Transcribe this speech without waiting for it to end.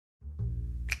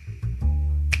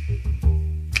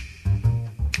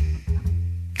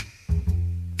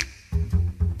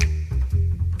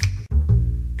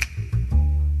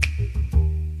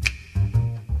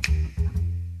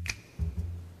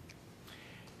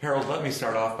Harold, let me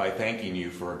start off by thanking you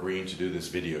for agreeing to do this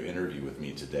video interview with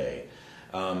me today.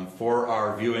 For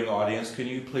our viewing audience, can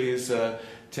you please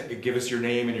give us your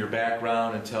name and your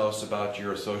background and tell us about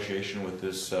your association with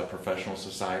this professional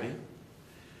society?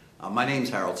 My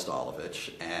name's Harold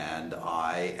Stolovitch, and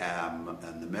I am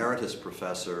an emeritus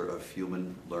professor of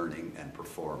human learning and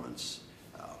performance.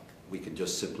 We can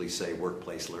just simply say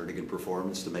workplace learning and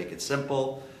performance to make it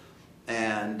simple.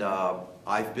 And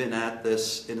I've been at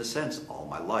this, in a sense, all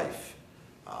my life.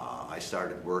 I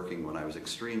started working when I was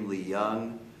extremely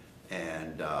young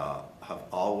and have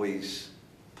always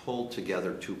pulled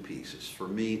together two pieces. For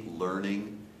me,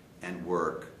 learning and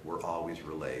work were always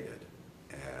related.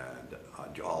 And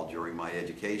all during my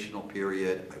educational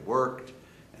period, I worked.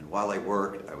 And while I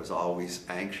worked, I was always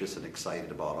anxious and excited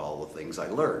about all the things I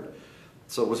learned.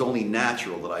 So it was only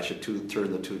natural that I should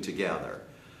turn the two together.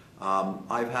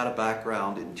 I've had a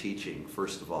background in teaching,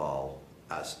 first of all,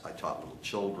 as I taught little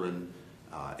children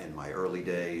in my early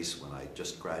days when I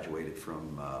just graduated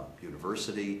from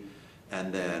university,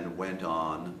 and then went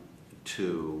on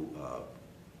to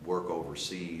work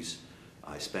overseas.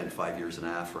 I spent 5 years in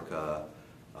Africa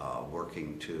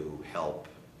working to help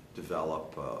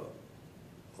develop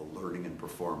a learning and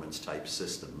performance type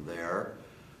system there.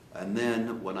 And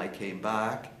then when I came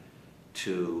back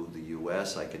to the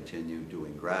US, I continued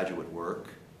doing graduate work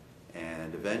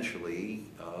and eventually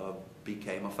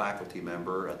became a faculty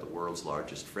member at the world's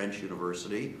largest French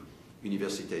university,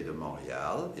 Université de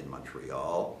Montréal in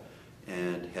Montreal,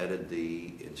 and headed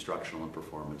the instructional and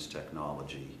performance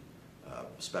technology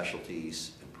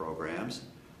specialties and programs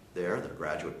there, their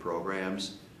graduate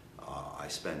programs. I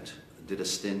did a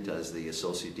stint as the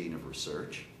Associate Dean of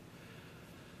Research.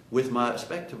 With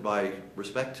respect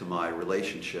to my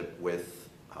relationship with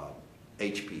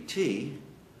HPT,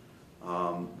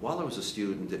 while I was a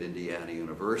student at Indiana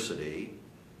University,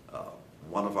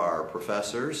 one of our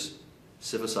professors,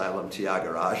 Sivasailam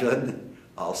Tyagarajan,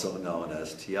 also known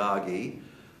as Tyagi,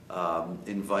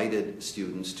 invited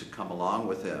students to come along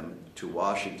with him to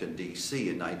Washington, D.C.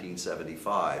 in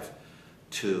 1975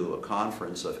 to a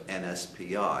conference of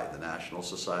NSPI, the National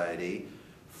Society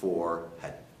for,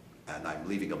 and I'm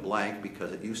leaving a blank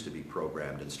because it used to be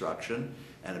programmed instruction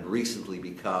and had recently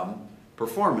become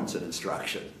performance in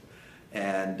instruction.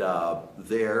 And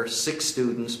there, 6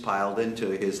 students piled into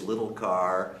his little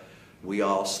car. We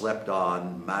all slept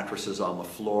on mattresses on the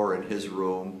floor in his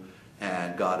room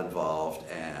and got involved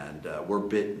and were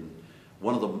bitten.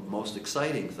 One of the most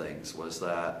exciting things was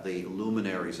that the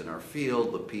luminaries in our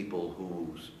field, the people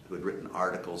who had written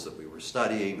articles that we were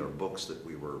studying or books that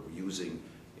we were using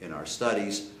in our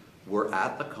studies, were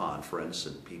at the conference,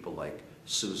 and people like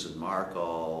Susan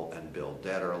Markle and Bill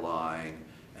Detterline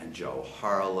and Joe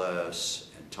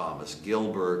Harless and Thomas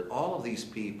Gilbert, all of these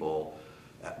people,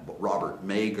 Robert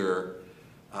Mager,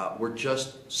 were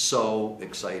just so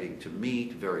exciting to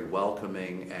meet, very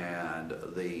welcoming, and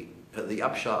the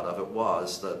upshot of it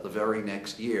was that the very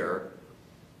next year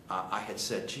I had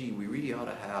said, gee, we really ought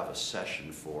to have a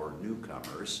session for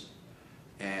newcomers.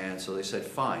 And so they said,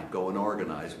 fine, go and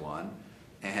organize one.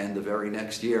 And the very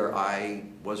next year, I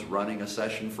was running a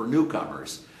session for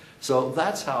newcomers. So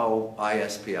that's how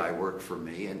ISPI worked for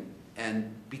me,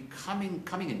 and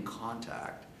coming in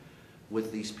contact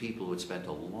with these people who had spent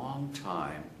a long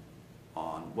time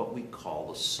on what we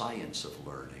call the science of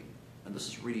learning, and this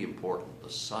is really important, the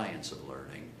science of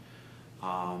learning,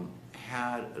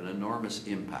 had an enormous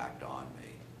impact on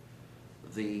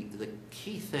me. The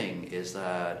key thing is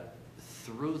that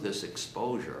through this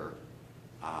exposure,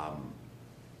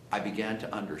 I began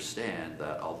to understand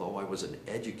that although I was an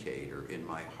educator in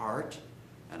my heart,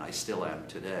 and I still am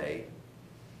today,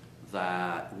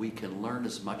 that we can learn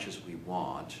as much as we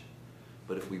want,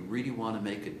 but if we really want to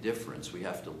make a difference, we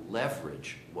have to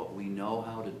leverage what we know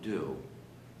how to do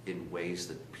in ways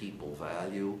that people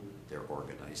value, their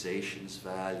organizations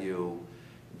value,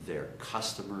 their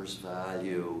customers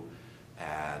value,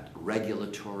 and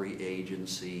regulatory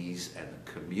agencies and the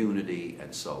community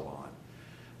and so on.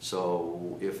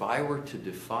 So if I were to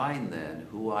define then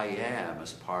who I am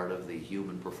as part of the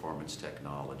human performance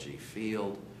technology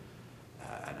field,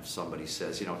 and if somebody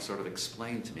says, you know, sort of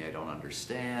explain to me, I don't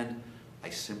understand, I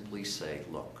simply say,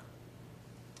 look,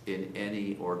 in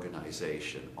any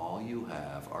organization, all you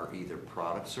have are either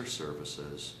products or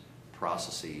services,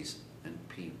 processes, and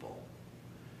people.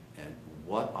 And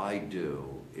what I do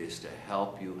is to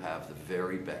help you have the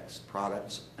very best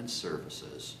products and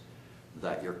services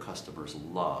that your customers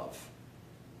love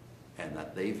and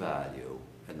that they value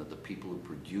and that the people who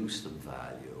produce them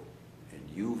value and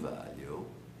you value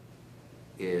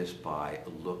is by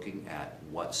looking at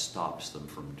what stops them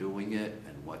from doing it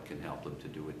and what can help them to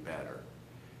do it better.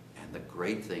 And the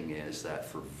great thing is that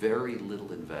for very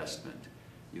little investment,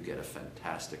 you get a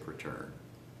fantastic return.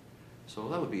 So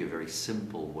that would be a very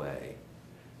simple way.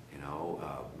 You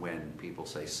know, when people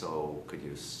say, so could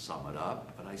you sum it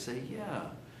up? And I say, yeah,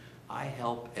 I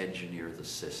help engineer the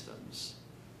systems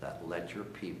that let your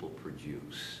people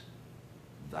produce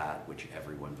that which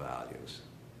everyone values.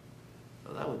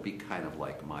 So that would be kind of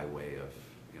like my way of,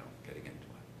 you know, getting into it.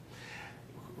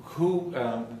 Who,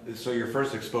 so your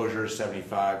first exposure is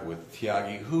 75 with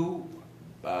Tyagi. Who,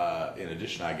 in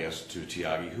addition, I guess, to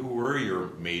Tyagi, who were your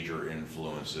major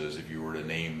influences, if you were to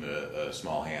name a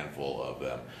small handful of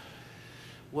them?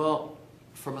 Well,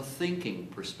 from a thinking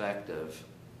perspective,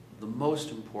 the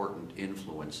most important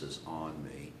influences on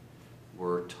me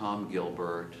were Tom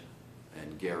Gilbert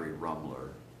and Gary Rumler.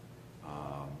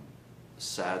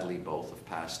 Sadly, both have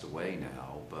passed away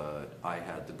now, but I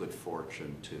had the good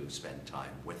fortune to spend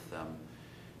time with them.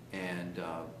 And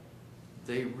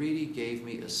they really gave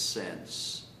me a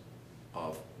sense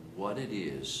of what it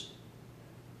is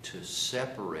to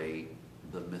separate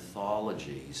the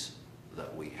mythologies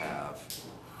that we have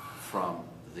from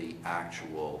the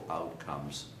actual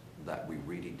outcomes that we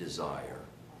really desire.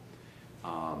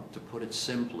 To put it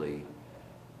simply,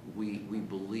 we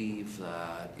believe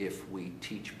that if we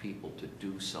teach people to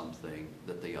do something,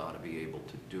 that they ought to be able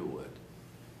to do it.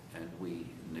 And we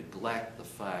neglect the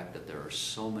fact that there are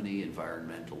so many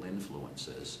environmental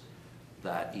influences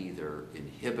that either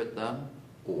inhibit them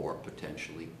or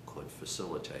potentially could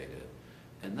facilitate it.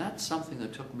 And that's something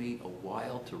that took me a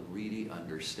while to really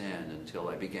understand until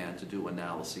I began to do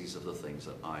analyses of the things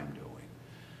that I'm doing.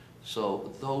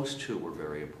 So those two were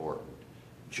very important.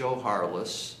 Joe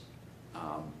Harless,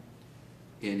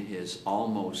 in his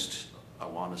almost, I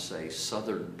want to say,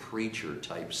 Southern preacher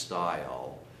type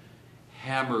style,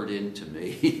 hammered into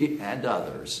me and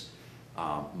others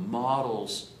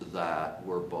models that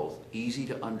were both easy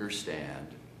to understand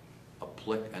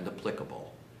and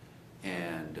applicable.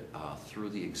 And through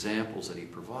the examples that he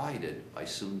provided, I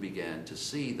soon began to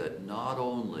see that not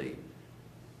only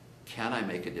can I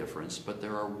make a difference, but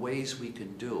there are ways we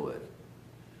can do it.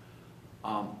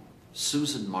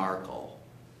 Susan Markle,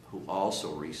 who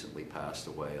also recently passed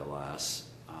away, alas,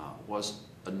 was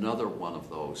another one of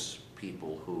those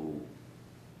people who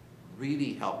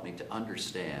really helped me to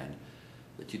understand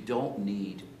that you don't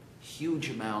need huge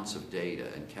amounts of data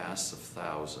and casts of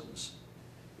thousands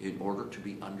in order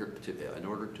to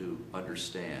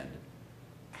understand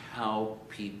how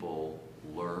people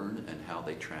learn and how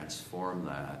they transform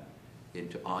that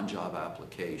into on-job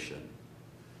application.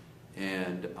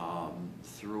 And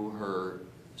through her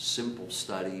simple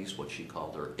studies, what she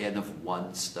called her N of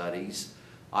 1 studies,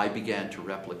 I began to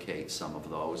replicate some of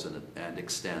those and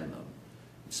extend them.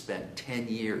 Spent 10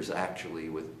 years actually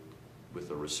with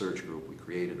a research group. We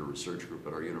created a research group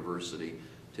at our university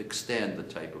to extend the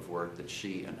type of work that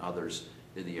she and others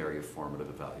in the area of formative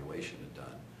evaluation had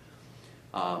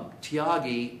done.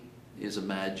 Tyagi is a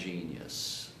mad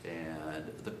genius, and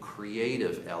the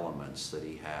creative elements that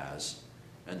he has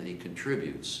and that he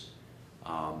contributes,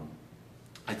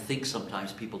 I think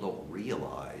sometimes people don't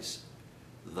realize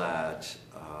that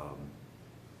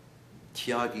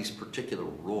Tyagi's particular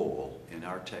role in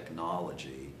our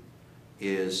technology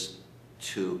is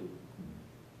to,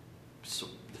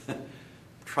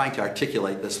 trying to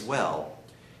articulate this well,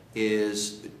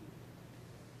 is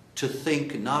to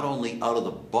think not only out of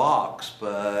the box,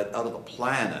 but out of the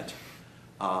planet,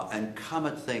 and come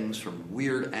at things from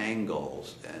weird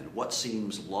angles, and what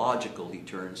seems logical he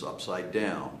turns upside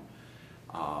down.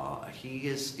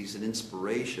 He's an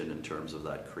inspiration in terms of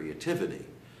that creativity.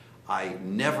 I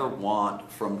never want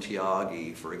from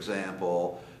Tyagi, for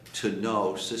example, to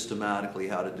know systematically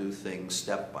how to do things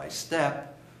step by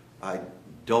step. I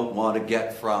don't want to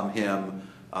get from him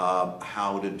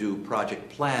how to do project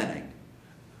planning.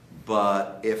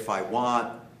 But if I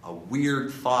want a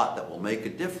weird thought that will make a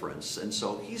difference, and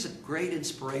so he's a great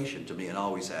inspiration to me and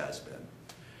always has been.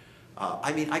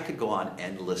 I mean, I could go on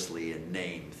endlessly and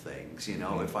name things, you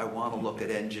know. If I want to look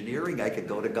at engineering, I could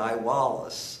go to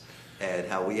Guywwallace and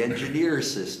how we engineer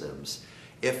systems.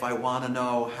 If I want to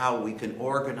know how we can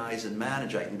organize and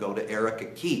manage, I can go to Erica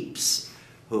Keeps,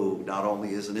 who not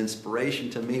only is an inspiration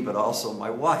to me, but also my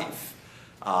wife.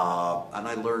 And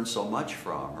I learned so much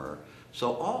from her.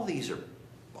 So all these are,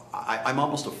 I'm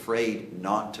almost afraid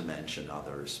not to mention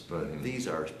others, but these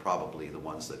are probably the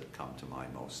ones that come to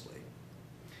mind mostly.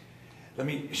 Let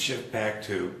me shift back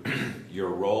to your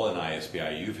role in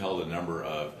ISBI. You've held a number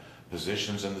of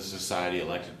positions in the society,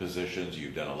 elected positions.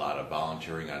 You've done a lot of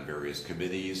volunteering on various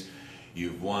committees.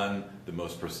 You've won the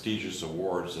most prestigious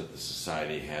awards that the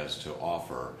Society has to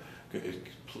offer.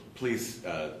 Please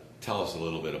tell us a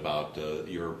little bit about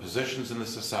your positions in the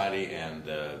Society and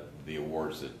the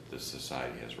awards that the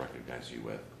Society has recognized you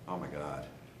with. Oh my God.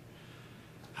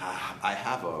 I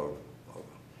have a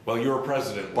well, you're a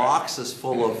president. Box is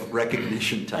full of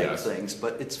recognition type Yes. things,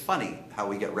 but it's funny how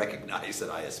we get recognized at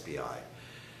ISPI.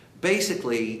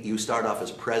 Basically, you start off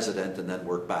as president and then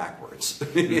work backwards.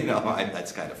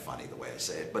 That's kind of funny the way I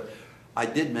say it. But I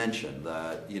did mention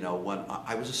that, when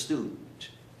I was a student,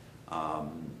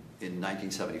 in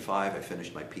 1975, I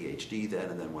finished my PhD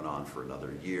then and then went on for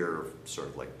another year, sort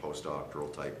of like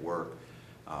postdoctoral type work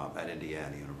at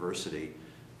Indiana University.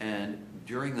 And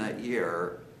during that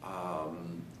year,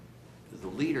 the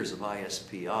leaders of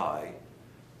ISPI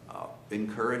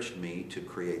encouraged me to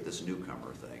create this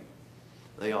newcomer thing.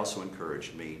 They also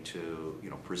encouraged me to,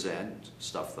 present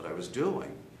stuff that I was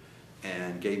doing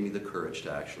and gave me the courage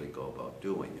to actually go about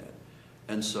doing it.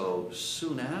 And so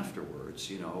soon afterwards,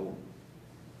 we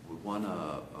won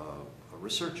a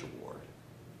research award,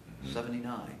 Mm-hmm.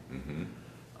 79. Mm-hmm.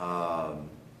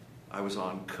 I was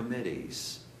on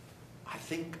committees. I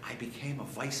think I became a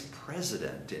vice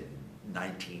president in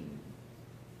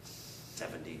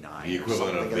 1979. The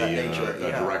equivalent of being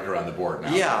a director on the board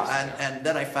now. Yeah, and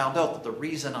then I found out that the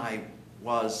reason I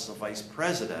was a vice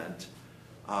president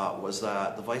was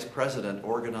that the vice president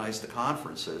organized the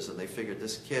conferences, and they figured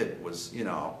this kid was,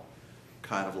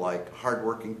 kind of like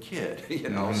hardworking kid,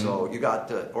 Mm-hmm. so you got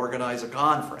to organize a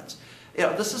conference.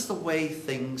 This is the way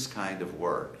things kind of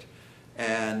worked.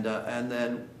 And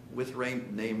then with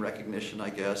name recognition,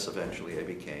 I guess, eventually I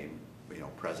became,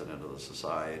 president of the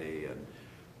society,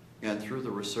 and through the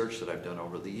research that I've done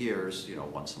over the years,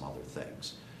 won some other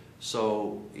things.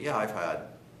 So, yeah, I've had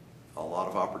a lot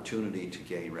of opportunity to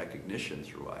gain recognition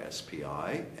through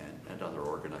ISPI and other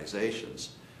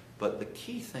organizations. But the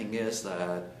key thing is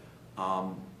that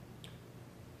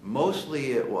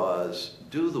mostly it was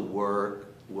do the work,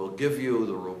 we'll give you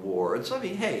the rewards. I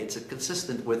mean, hey, it's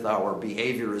consistent with our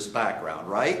behaviorist background,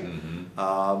 right?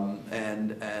 Mm-hmm.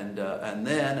 And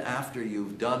then after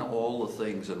you've done all the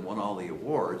things and won all the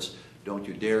awards, don't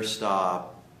you dare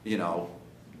stop,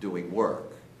 doing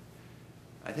work.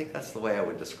 I think that's the way I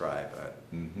would describe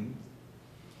it. Mm-hmm.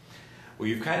 Well,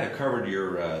 you've kind of covered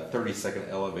your 30-second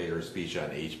elevator speech on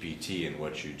HPT and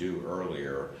what you do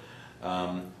earlier.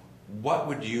 What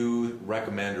would you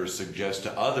recommend or suggest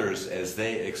to others as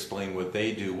they explain what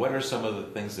they do? What are some of the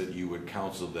things that you would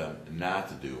counsel them not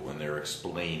to do when they're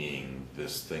explaining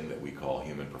this thing that we call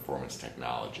human performance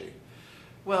technology?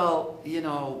 Well,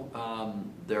 I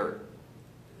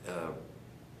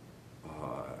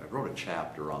wrote a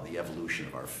chapter on the evolution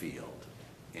of our field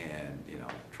and,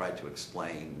 tried to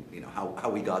explain, how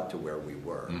we got to where we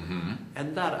were. Mm-hmm.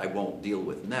 And that I won't deal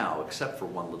with now, except for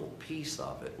one little piece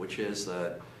of it, which is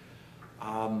that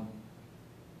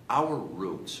our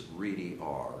roots really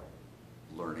are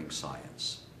learning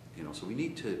science. So we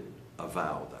need to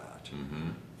avow that. Mm-hmm.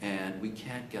 And we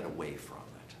can't get away from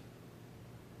it.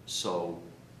 So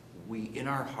in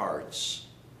our hearts,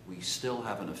 we still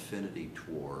have an affinity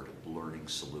toward learning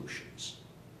solutions.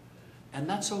 And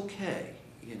that's okay.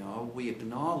 We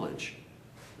acknowledge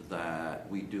that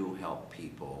we do help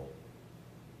people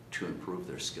to improve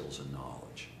their skills and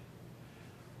knowledge.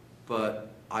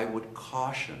 But I would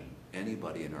caution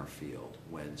anybody in our field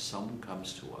when someone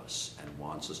comes to us and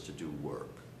wants us to do work,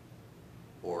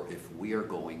 or if we are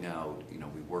going out,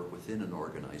 we work within an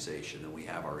organization and we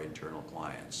have our internal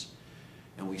clients,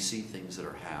 and we see things that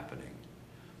are happening,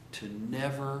 to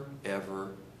never,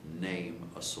 ever name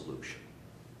a solution.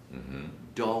 Mm-hmm.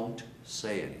 Don't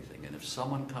say anything. And if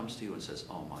someone comes to you and says,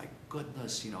 oh my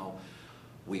goodness,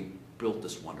 we built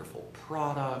this wonderful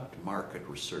product, market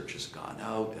research has gone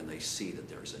out, and they see that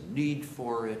there's a need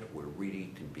for it, we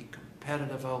really can be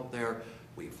competitive out there,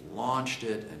 we've launched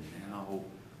it, and now,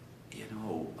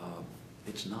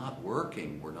 it's not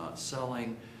working, we're not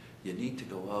selling. You need to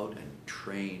go out and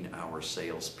train our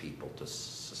salespeople to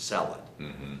sell it.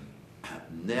 Mm-hmm.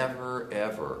 Never,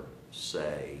 ever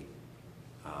say,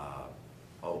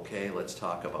 okay, let's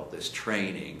talk about this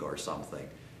training or something.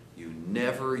 You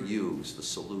never use the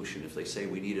solution. If they say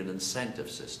we need an incentive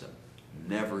system,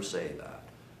 never say that.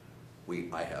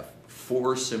 I have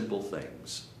 4 simple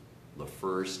things. The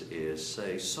first is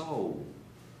say,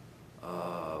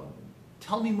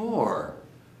 tell me more.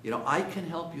 I can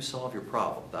help you solve your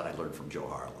problem. That I learned from Joe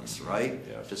HaroldStolovitch, right?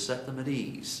 Yes. To set them at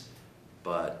ease,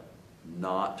 but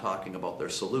not talking about their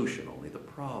solution, only the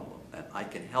problem. And I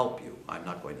can help you. I'm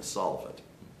not going to solve it.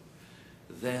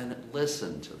 Then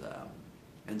listen to them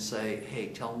and say, hey,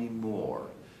 tell me more.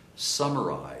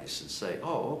 summarize and say,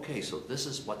 oh, okay, so this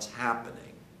is what's happening.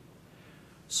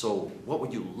 So what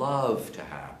would you love to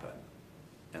happen?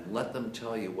 And let them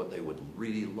tell you what they would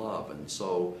really love. And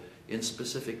so in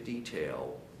specific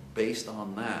detail, based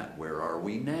on that, where are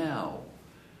we now?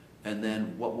 And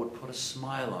then what would put a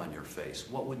smile on your face?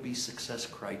 What would be success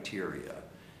criteria?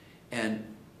 And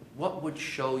what would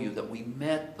show you that we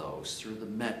met those through the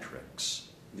metrics?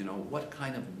 You know, what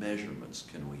kind of measurements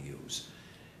can we use?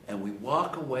 And we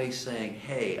walk away saying,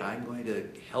 hey, I'm going to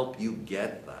help you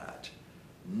get that.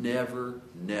 Never,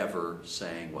 never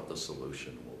saying what the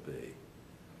solution will be.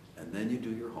 And then you do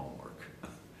your homework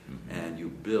and you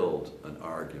build an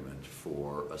argument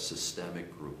for a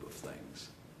systemic group of things.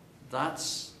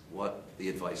 That's what the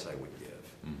advice I would give.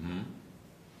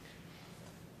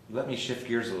 Let me shift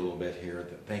gears a little bit here.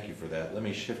 Thank you for that. Let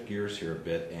me shift gears here a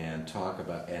bit and talk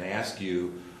about and ask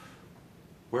you,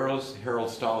 where is Harold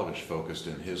Stolovitch focused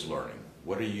in his learning?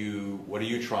 What are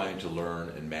you trying to learn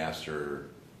and master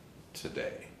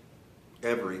today?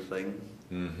 Everything.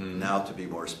 Now to be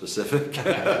more specific.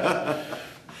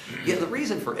 Yeah, the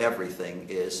reason for everything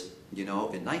is, you know,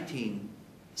 in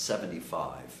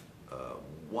 1975, a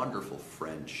wonderful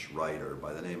French writer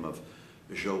by the name of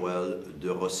Joël de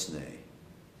Rosnay,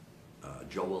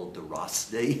 Joel de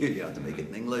Rosnay, you have to make it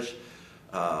in English,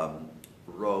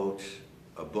 wrote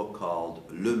a book called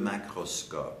Le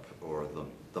Macroscope, or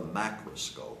the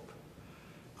Macroscope.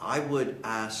 I would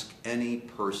ask any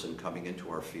person coming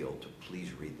into our field to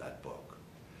please read that book,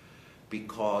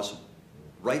 because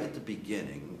right at the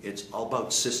beginning, it's all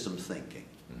about system thinking.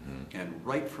 And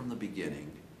right from the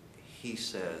beginning, he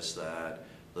says that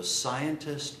the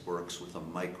scientist works with a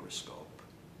microscope,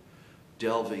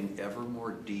 delving ever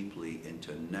more deeply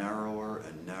into narrower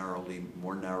and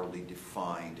more narrowly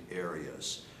defined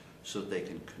areas so that they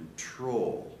can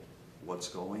control what's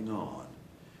going on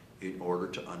in order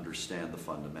to understand the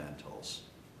fundamentals.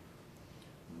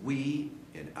 We,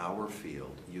 in our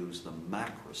field, use the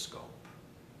macroscope.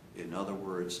 In other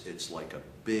words, it's like a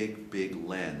big, big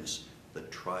lens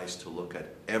that tries to look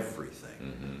at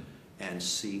everything and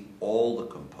see all the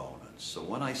components. So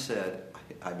when I said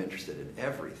I'm interested in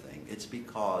everything, it's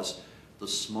because the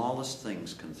smallest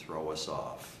things can throw us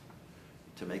off.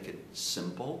 To make it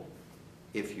simple,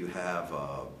 if you have,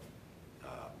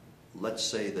 let's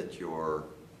say that you're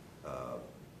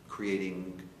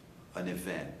creating an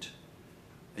event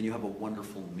and you have a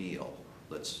wonderful meal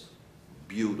that's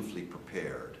beautifully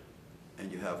prepared,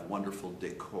 and you have wonderful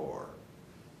decor,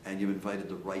 and you've invited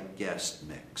the right guest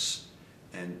mix,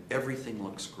 and everything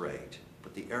looks great,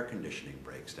 but the air conditioning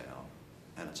breaks down,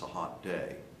 and it's a hot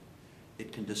day,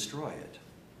 it can destroy it.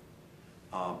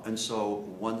 And so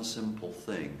one simple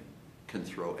thing can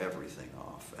throw everything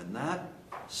off. And that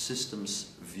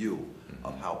system's view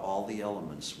of how all the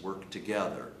elements work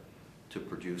together to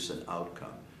produce an outcome.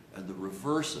 And the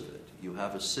reverse of it, you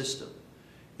have a system.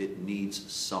 It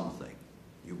needs something.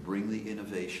 You bring the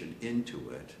innovation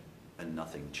into it and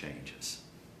nothing changes.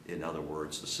 In other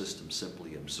words, the system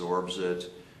simply absorbs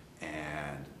it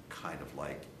and kind of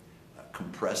like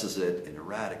compresses it and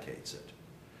eradicates it.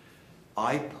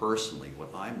 I personally,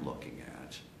 what I'm looking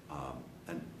at,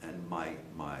 and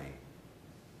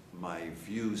my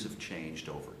views have changed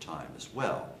over time as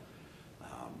well.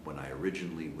 When I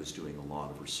originally was doing a lot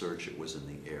of research, it was in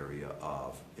the area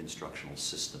of instructional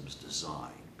systems design,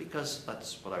 because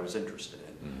that's what I was interested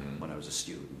in when I was a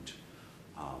student.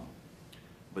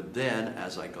 But then,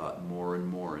 as I got more and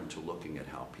more into looking at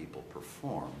how people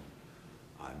perform,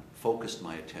 I focused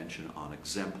my attention on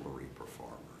exemplary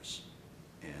performers.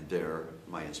 And there,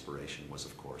 my inspiration was,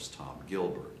 of course, Tom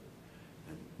Gilbert.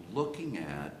 And looking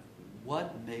at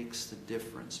what makes the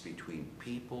difference between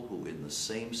people who, in the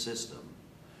same system,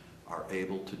 are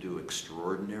able to do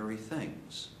extraordinary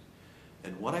things.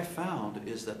 And what I found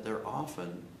is that they're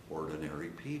often ordinary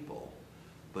people,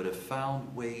 but have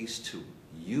found ways to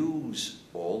use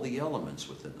all the elements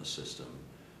within the system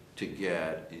to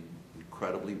get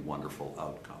incredibly wonderful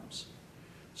outcomes.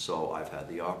 So I've had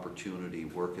the opportunity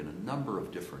to work in a number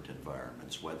of different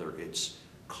environments, whether it's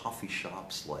coffee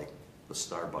shops like the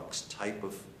Starbucks type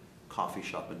of coffee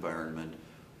shop environment,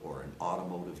 or in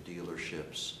automotive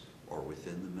dealerships, or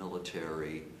within the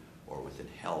military, or within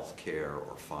healthcare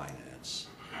or finance.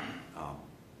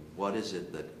 What is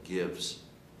it that gives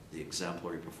the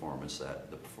exemplary performance,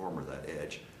 the performer, that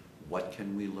edge? What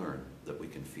can we learn that we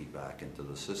can feed back into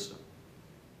the system?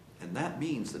 And that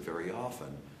means that very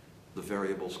often the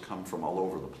variables come from all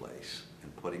over the place,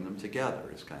 and putting them together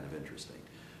is kind of interesting.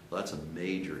 That's a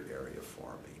major area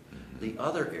for me. The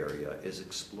other area is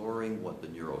exploring what the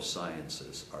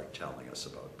neurosciences are telling us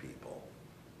about people.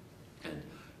 And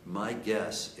My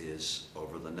guess is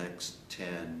over the next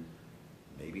 10,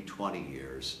 maybe 20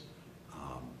 years,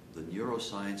 the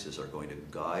neurosciences are going to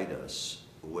guide us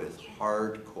with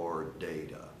hardcore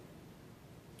data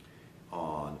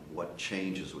on what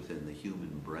changes within the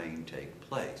human brain take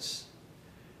place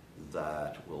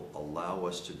that will allow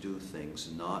us to do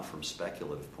things not from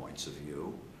speculative points of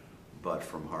view, but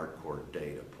from hardcore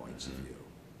data points of view.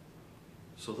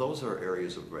 So those are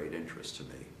areas of great interest to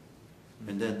me.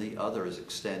 And then the other is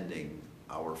extending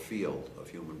our field of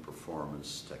human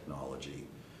performance technology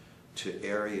to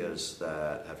areas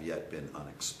that have yet been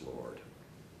unexplored.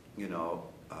 You know,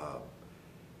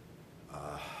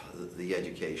 the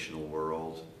educational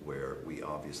world, where we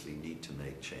obviously need to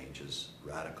make changes,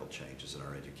 radical changes in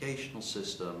our educational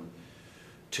system,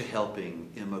 to helping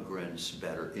immigrants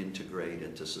better integrate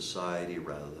into society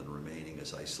rather than remaining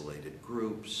as isolated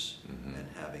groups, and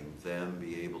having them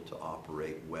be able to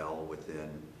operate well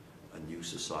within a new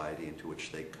society into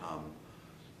which they come,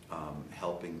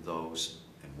 helping those.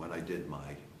 And when I did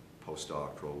my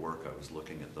postdoctoral work, I was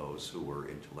looking at those who were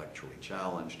intellectually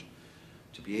challenged,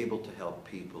 to be able to help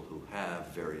people who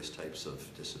have various types of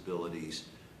disabilities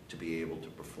to be able to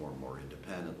perform more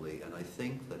independently. And I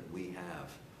think that we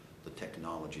have the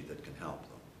technology that can help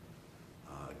them.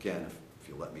 Again, if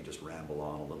you let me just ramble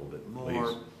on a little bit more.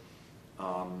 Please.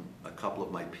 A couple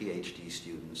of my PhD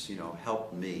students, you know,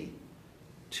 helped me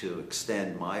to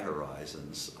extend my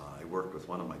horizons. I worked with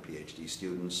one of my PhD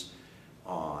students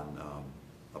on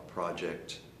a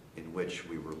project in which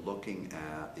we were looking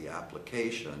at the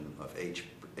application of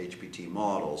HPT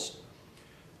models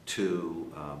to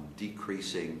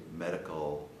decreasing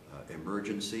medical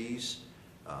emergencies,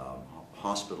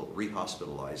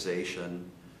 rehospitalization,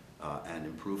 and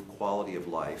improve quality of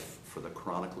life for the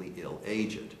chronically ill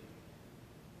aged.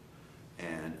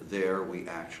 And there we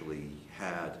actually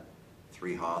had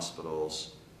 3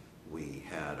 hospitals. We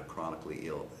had a chronically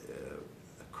ill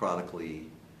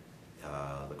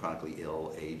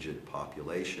aged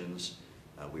populations.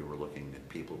 We were looking at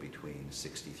people between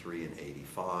 63 and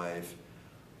 85.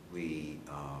 We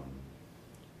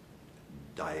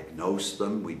diagnosed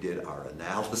them. We did our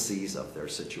analyses of their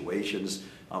situations,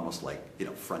 almost like, you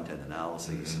know, front-end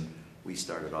analyses. We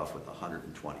started off with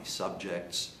 120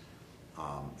 subjects,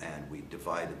 and we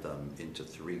divided them into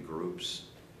 3 groups: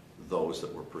 those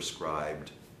that were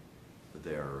prescribed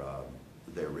their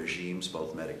regimes,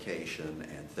 both medication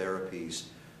and therapies,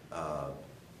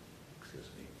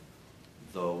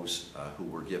 those who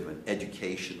were given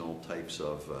educational types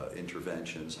of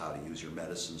interventions, how to use your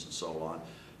medicines and so on,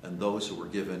 and those who were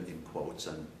given, in quotes,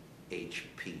 an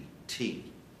HPT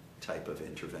type of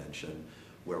intervention,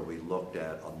 where we looked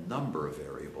at a number of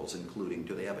variables, including,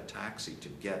 do they have a taxi to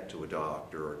get to a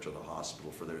doctor or to the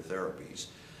hospital for their therapies?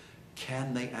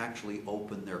 Can they actually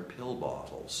open their pill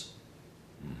bottles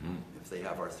if they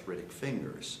have arthritic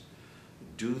fingers?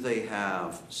 Do they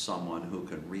have someone who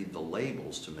can read the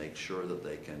labels to make sure that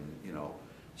they can, you know,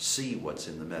 see what's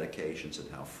in the medications and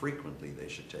how frequently they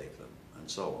should take them, and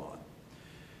so on?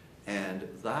 And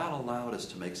that allowed us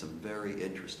to make some very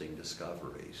interesting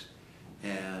discoveries.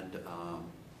 And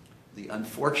the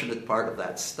unfortunate part of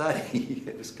that study,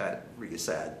 it was kind of really a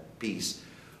sad piece,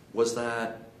 was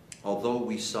that although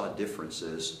we saw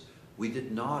differences, we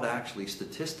did not actually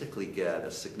statistically get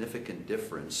a significant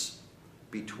difference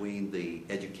between the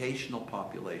educational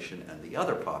population and the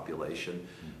other population,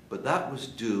 but that was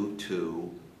due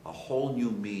to a whole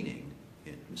new meaning.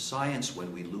 In science,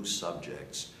 when we lose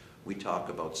subjects, we talk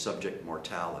about subject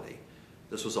mortality.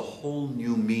 This was a whole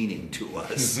new meaning to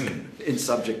us in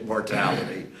subject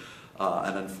mortality.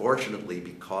 And unfortunately,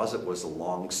 because it was a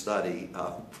long study,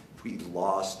 we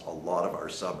lost a lot of our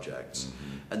subjects.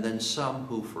 And then some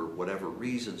who, for whatever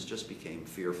reasons, just became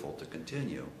fearful to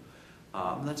continue.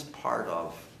 That's part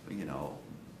of, you know,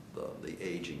 the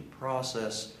aging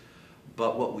process.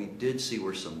 But what we did see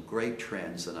were some great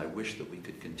trends, and I wish that we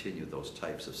could continue those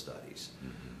types of studies.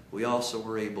 We also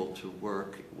were able to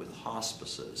work with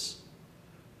hospices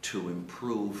to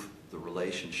improve the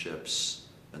relationships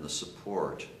and the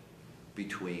support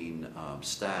between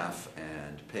staff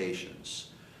and patients.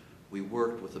 We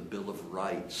worked with a Bill of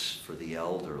Rights for the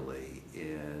elderly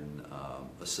in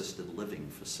assisted living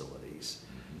facilities.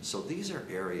 So these are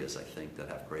areas, I think, that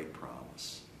have great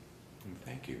promise.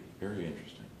 Thank you. Very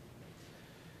interesting.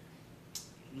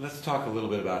 Let's talk a little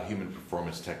bit about human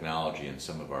performance technology and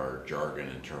some of our jargon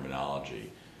and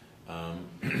terminology.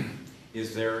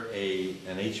 Is there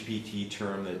an HPT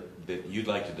term that you'd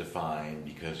like to define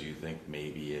because you think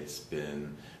maybe it's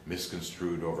been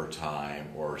misconstrued over time,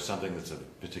 or something that's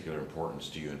of particular importance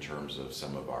to you in terms of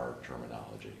some of our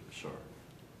terminology? Sure.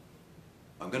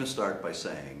 I'm going to start by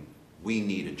saying we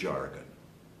need a jargon,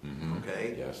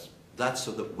 okay? Yes. That's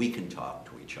so that we can talk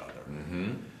to each other.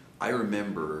 I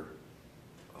remember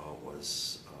it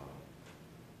was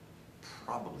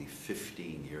probably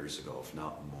 15 years ago, if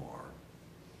not more.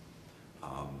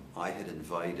 I had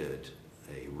invited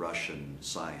a Russian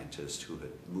scientist who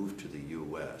had moved to the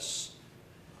U.S.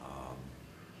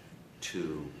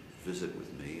 To visit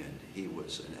with me, and he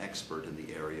was an expert in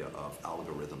the area of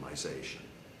algorithmization.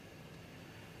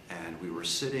 And we were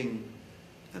sitting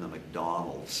in a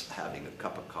McDonald's having a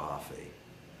cup of coffee,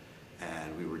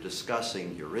 and we were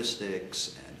discussing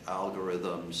heuristics and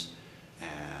algorithms,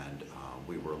 and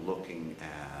we were looking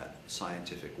at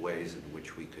scientific ways in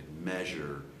which we could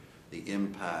measure the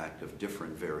impact of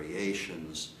different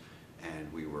variations,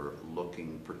 and we were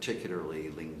looking particularly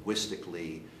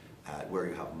linguistically at where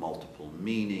you have multiple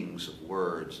meanings of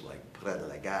words like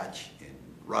предлагать in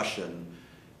Russian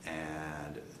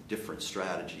and different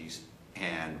strategies.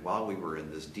 And while we were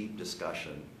in this deep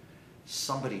discussion,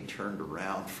 somebody turned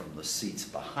around from the seats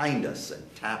behind us and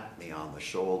tapped me on the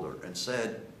shoulder and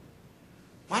said,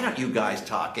 "Why don't you guys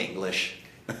talk English?"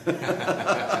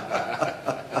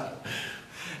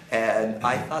 And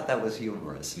I thought that was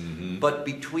humorous. But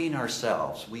between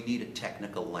ourselves, we need a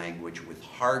technical language with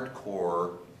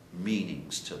hardcore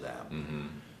meanings to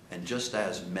them. And just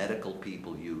as medical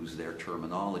people use their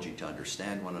terminology to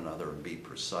understand one another and be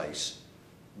precise,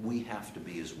 we have to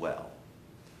be as well.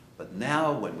 But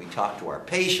now when we talk to our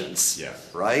patients,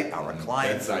 right, our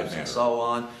clients and so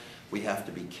on, we have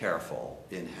to be careful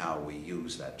in how we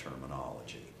use that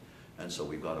terminology. And so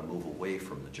we've got to move away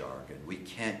from the jargon. We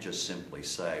can't just simply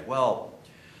say, well,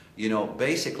 you know,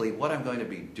 basically what I'm going to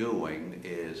be doing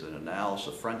is an analysis,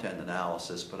 a front-end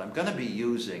analysis, but I'm going to be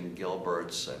using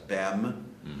Gilbert's BEM,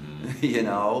 you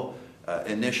know,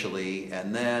 initially,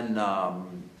 and then,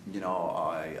 you know,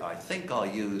 I think I'll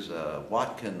use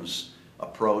Watkins'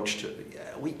 approach to,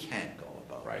 we can't go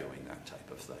about doing that type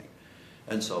of thing.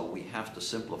 And so we have to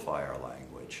simplify our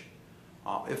language.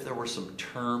 If there were some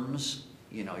terms,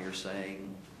 you know, you're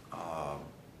saying,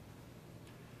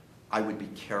 I would be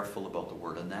careful about the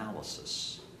word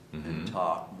analysis and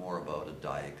talk more about a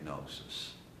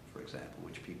diagnosis, for example,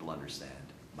 which people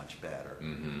understand much better.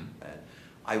 And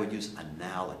I would use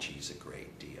analogies a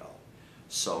great deal.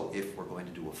 So if we're going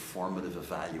to do a formative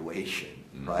evaluation,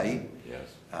 right?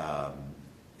 Yes.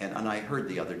 And I heard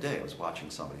the other day, I was watching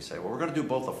somebody say, well, we're going to do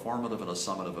both a formative and a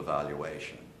summative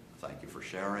evaluation. Thank you for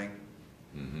sharing.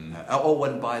 Oh,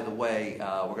 and by the way,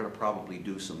 we're going to probably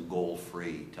do some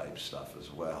goal-free type stuff as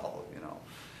well, you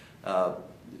know,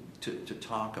 to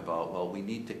talk about, well, we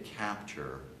need to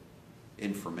capture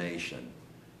information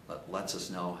that lets us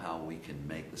know how we can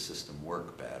make the system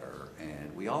work better.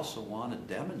 And we also want to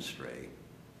demonstrate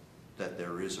that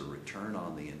there is a return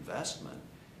on the investment.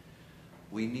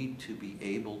 We need to be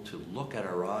able to look at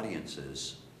our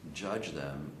audiences, judge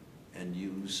them, and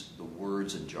use the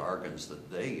words and jargons that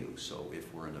they use. So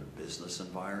if we're in a business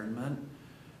environment,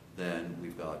 then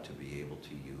we've got to be able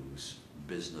to use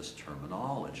business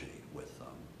terminology with them.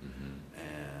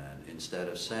 And instead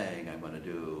of saying, I'm going to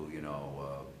do, you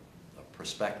know, a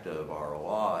prospective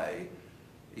ROI,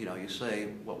 you know, you say,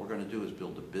 what we're going to do is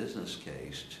build a business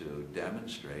case to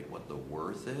demonstrate what the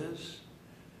worth is.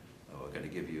 We're going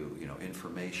to give you, you know,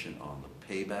 information on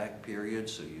the payback period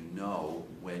so you know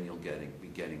when you'll be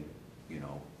getting, you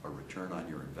know, a return on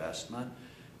your investment.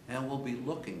 And we'll be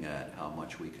looking at how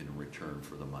much we can return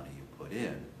for the money you put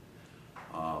in.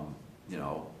 You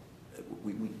know,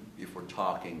 if we're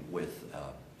talking with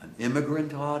an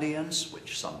immigrant audience,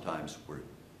 which sometimes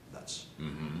that's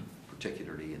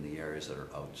particularly in the areas that are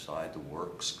outside the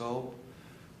work scope,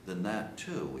 then that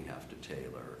too we have to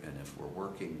tailor. And if we're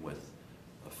working with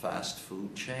a fast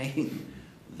food chain,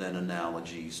 then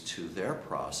analogies to their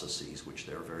processes, which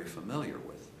they're very familiar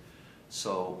with.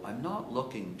 So I'm not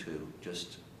looking to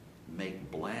just make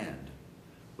bland,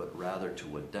 but rather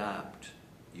to adapt,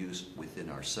 use within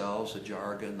ourselves a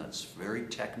jargon that's very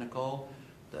technical,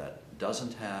 that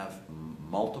doesn't have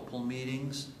multiple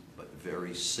meanings, but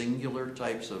very singular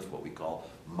types of what we call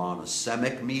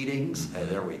monosemic meanings.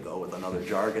 There we go with another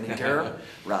jargon term,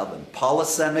 rather than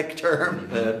polysemic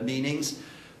term meanings.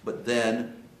 But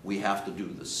then we have to do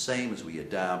the same as we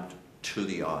adapt to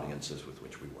the audiences with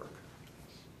which we work.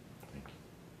 Thank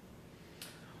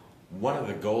you. One of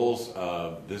the goals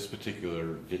of this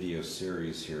particular video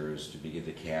series here is to begin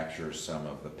to capture some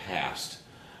of the past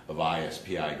of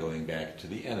ISPI going back to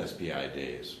the NSPI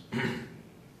days.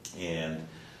 And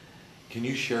can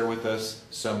you share with us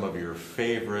some of your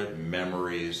favorite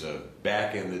memories of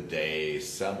back in the day,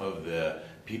 some of the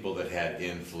people that had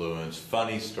influence,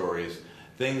 funny stories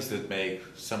things that make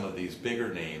some of these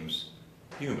bigger names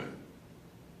human.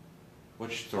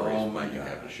 Which stories might you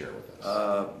have to share with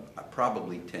us?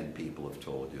 Probably 10 people have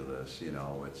told you this. You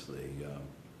know, it's the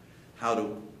how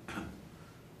to,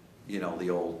 you know,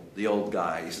 the old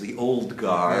guys, the old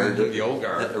guard, the old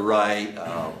guard, right?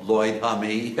 Lloyd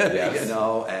Hummey, yes. You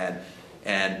know,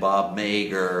 and Bob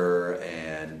Mager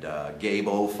and Gabe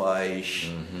Ofish,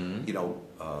 you know,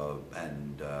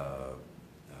 and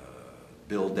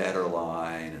Bill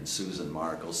Detterline and Susan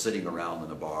Markle sitting around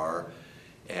in a bar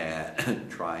and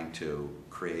trying to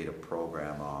create a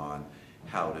program on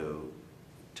how to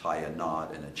tie a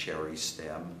knot in a cherry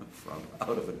stem from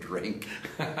out of a drink.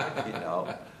 You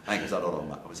know, I think it was out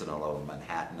of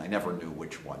Manhattan. I never knew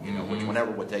which one. You know,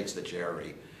 whichever one takes the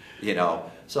cherry. You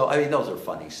know, so I mean, those are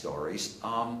funny stories.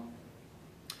 I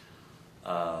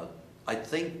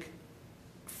think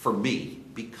for me,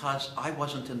 because I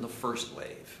wasn't in the first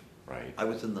wave, right? I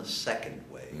was in the second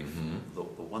wave,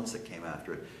 the ones that came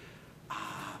after it.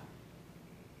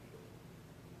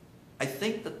 I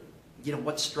think that, you know,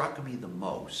 what struck me the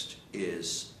most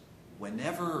is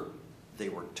whenever they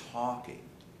were talking,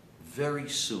 very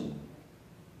soon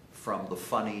from the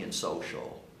funny and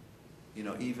social, you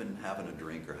know, even having a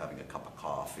drink or having a cup of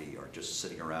coffee or just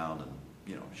sitting around and,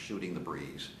 you know, shooting the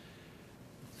breeze,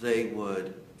 they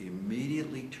would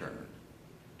immediately turn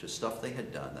to stuff they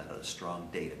had done that had a strong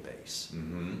database.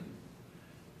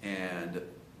 And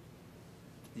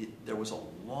there was a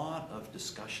lot of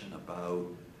discussion about,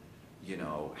 you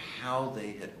know, how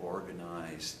they had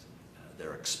organized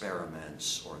their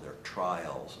experiments or their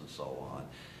trials and so on.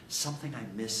 Something I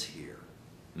miss here,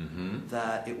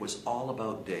 that it was all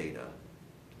about data,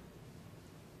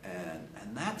 and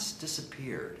that's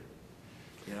disappeared.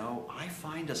 You know, I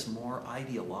find us more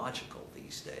ideological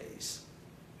these days.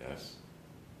 Yes.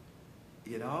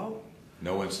 You know?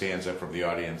 No one stands up from the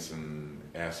audience and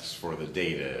asks for the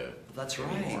data. That's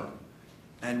anymore. right.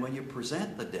 And when you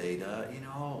present the data, you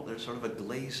know, there's sort of a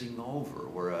glazing over,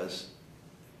 whereas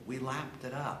we lapped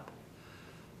it up.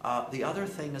 The other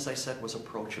thing, as I said, was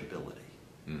approachability.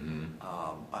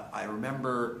 I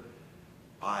remember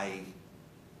I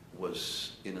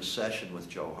was in a session with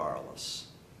Joe Guywwallace,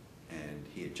 and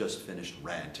he had just finished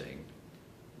ranting,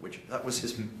 which that was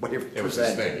his way of presenting. It was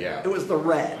his thing, yeah. It was the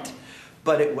rant,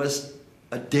 but it was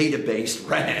a data-based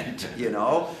rant, you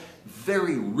know?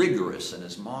 Very rigorous, and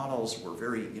his models were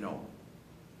very, you know,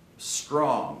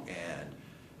 strong, and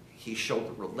he showed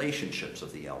the relationships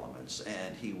of the elements,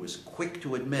 and he was quick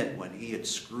to admit when he had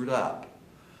screwed up.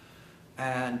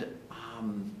 And,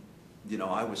 you know,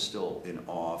 I was still in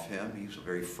awe of him. He was a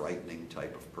very frightening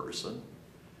type of person.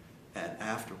 And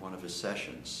after one of his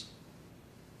sessions,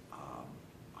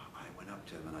 I went up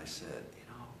to him and I said, you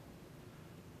know,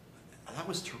 that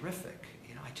was terrific.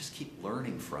 You know, I just keep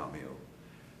learning from you.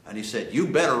 And he said, you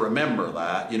better remember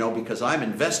that, you know, because I'm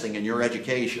investing in your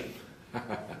education,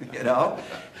 you know.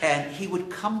 And he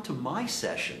would come to my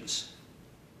sessions,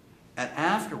 and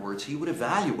afterwards he would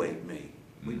evaluate me.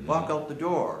 We'd walk out the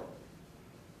door,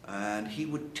 and he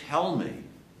would tell me,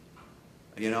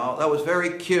 you know, that was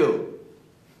very cute,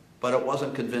 but it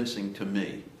wasn't convincing to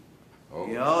me. Oh.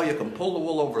 You know, you can pull the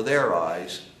wool over their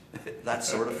eyes, that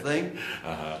sort of thing.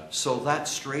 So that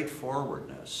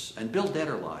straightforwardness, and Bill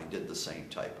Detterline did the same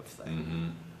type of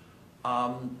thing.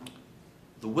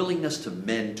 The willingness to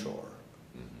mentor.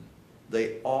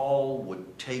 They all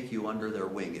would take you under their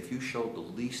wing if you showed the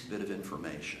least bit of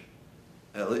information,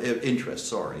 interest.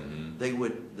 Sorry, they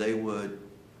would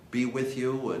be with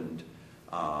you and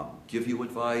give you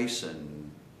advice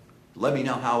and let me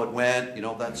know how it went. You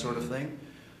know, that sort of thing.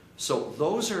 So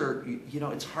those are, you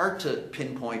know, it's hard to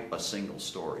pinpoint a single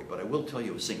story, but I will tell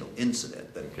you a single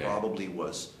incident that probably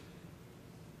was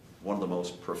one of the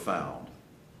most profound.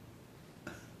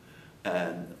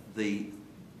 And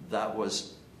that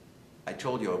was, I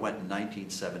told you I went in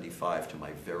 1975 to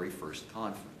my very first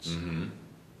conference.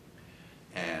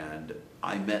 And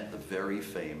I met the very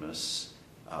famous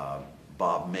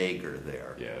Bob Mager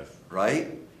there. Yes.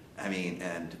 Right? I mean,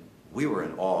 and we were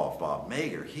in awe of Bob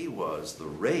Mager. He was the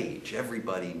rage.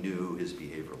 Everybody knew his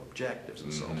behavioral objectives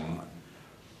and so on.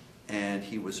 And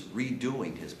he was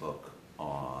redoing his book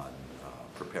on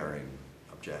preparing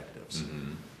objectives.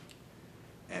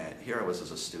 And here I was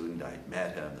as a student. I'd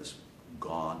met him, this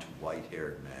gaunt,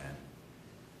 white-haired man.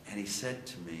 And he said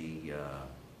to me,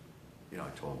 you know,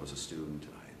 I told him I was a student,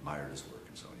 and I admired his work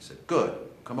and so on. He said, good,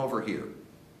 come over here.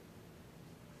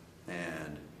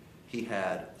 And he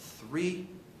had 3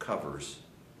 covers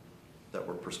that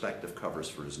were perspective covers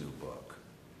for his new book.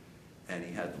 And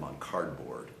he had them on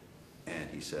cardboard. And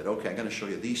he said, okay, I'm going to show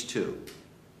you these 2.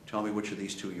 Tell me which of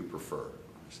these 2 you prefer.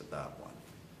 I said, that one.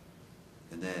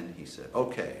 And then he said,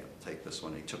 okay, I'll take this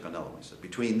one. He took another one. He said,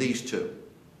 between these two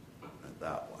and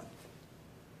that one.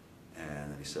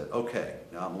 And then he said, okay,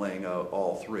 now I'm laying out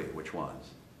all three. Which ones?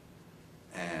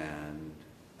 And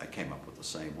I came up with the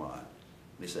same one.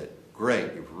 And he said,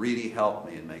 great, you've really helped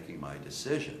me in making my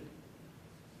decision.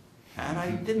 And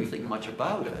I didn't think much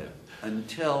about it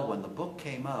until when the book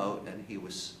came out and he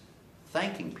was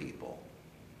thanking people.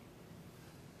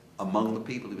 Among the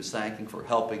people he was thanking for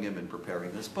helping him in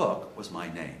preparing this book was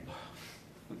my name.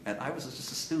 And I was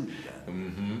just a student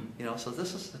then. You know, so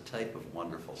this is the type of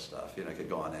wonderful stuff. You know, I could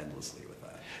go on endlessly with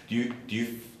that. Do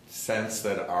you sense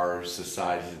that our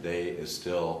society today is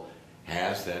still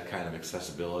has that kind of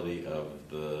accessibility of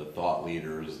the thought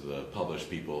leaders, the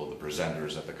published people, the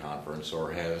presenters at the conference,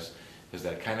 or has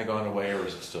that kind of gone away, or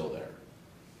is it still there?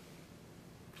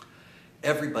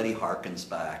 Everybody harkens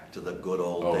back to the good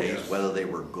old days, yes. whether they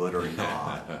were good or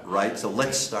not, right? So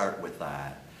let's start with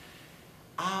that.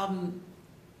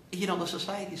 You know, the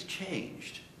society's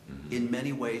changed. In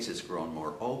many ways, it's grown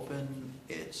more open.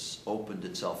 It's opened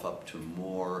itself up to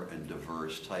more and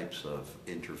diverse types of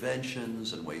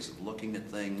interventions and ways of looking at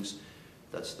things.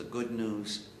 That's the good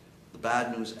news. The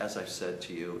bad news, as I've said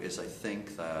to you, is I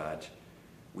think that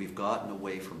we've gotten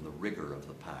away from the rigor of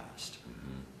the past.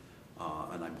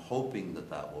 And I'm hoping that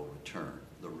that will return.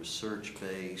 The research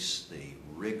base, the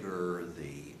rigor,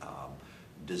 the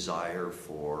desire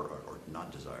for, or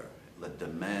not desire, the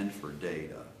demand for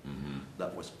data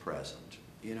that was present.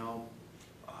 You know,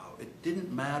 it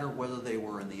didn't matter whether they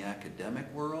were in the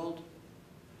academic world,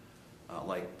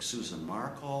 like Susan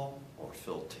Markle or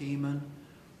Phil Tiemann,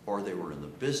 or they were in the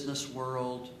business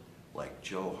world, like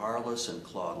Joe Harless and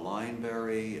Claude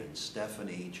Lineberry and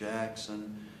Stephanie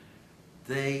Jackson.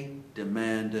 They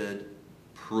demanded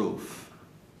proof.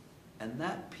 And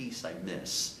that piece I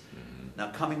miss. Now,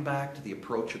 coming back to the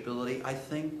approachability, I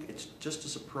think it's just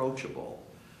as approachable.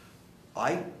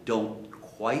 I don't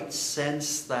quite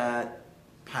sense that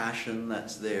passion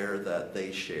that's there that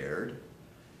they shared,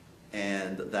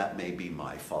 and that may be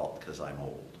my fault because I'm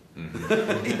old,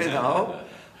 you know?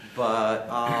 But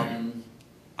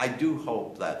I do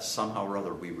hope that somehow or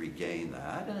other we regain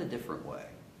that in a different way.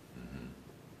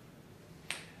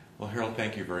 Well, Harold,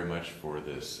 thank you very much for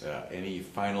this. Any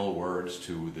final words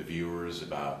to the viewers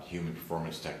about human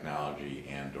performance technology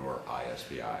and/or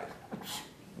ISPI?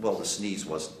 Well, the sneeze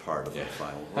wasn't part of the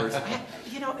final words.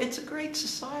 You know, it's a great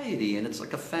society, and it's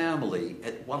like a family.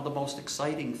 One of the most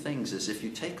exciting things is if you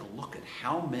take a look at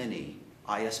how many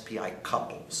ISPI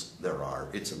couples there are,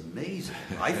 it's amazing.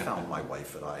 I found my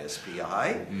wife at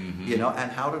ISPI, you know,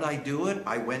 and how did I do it?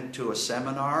 I went to a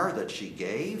seminar that she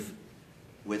gave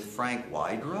with Frank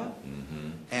Wydra,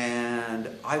 and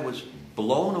I was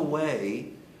blown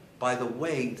away by the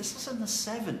way, this was in the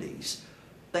 70s,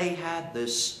 they had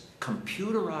this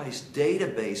computerized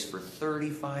database for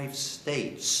 35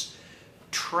 states,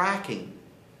 tracking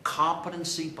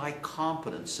competency by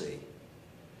competency,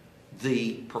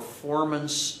 the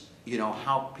performance, you know,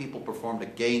 how people performed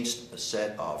against a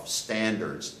set of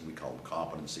standards. We call them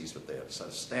competencies, but they have a set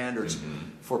of standards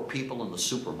for people in the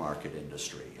supermarket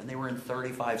industry. And they were in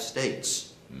 35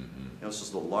 states. You know, this is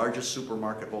the largest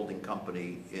supermarket holding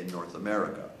company in North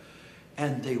America.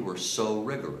 And they were so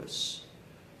rigorous.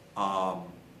 The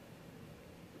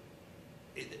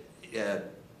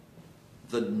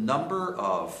number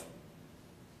of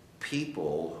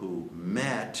people who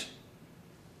met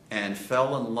and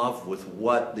fell in love with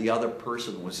what the other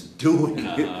person was doing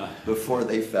before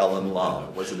they fell in love.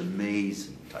 It was an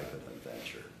amazing type of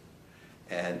adventure.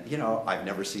 And, you know, I've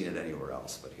never seen it anywhere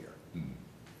else but here.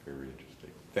 Very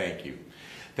interesting. Thank you.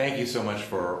 Thank you so much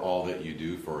for all that you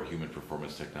do for human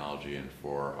performance technology and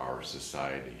for our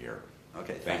society here.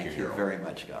 Okay, thank you very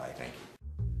much, Guy. Thank you.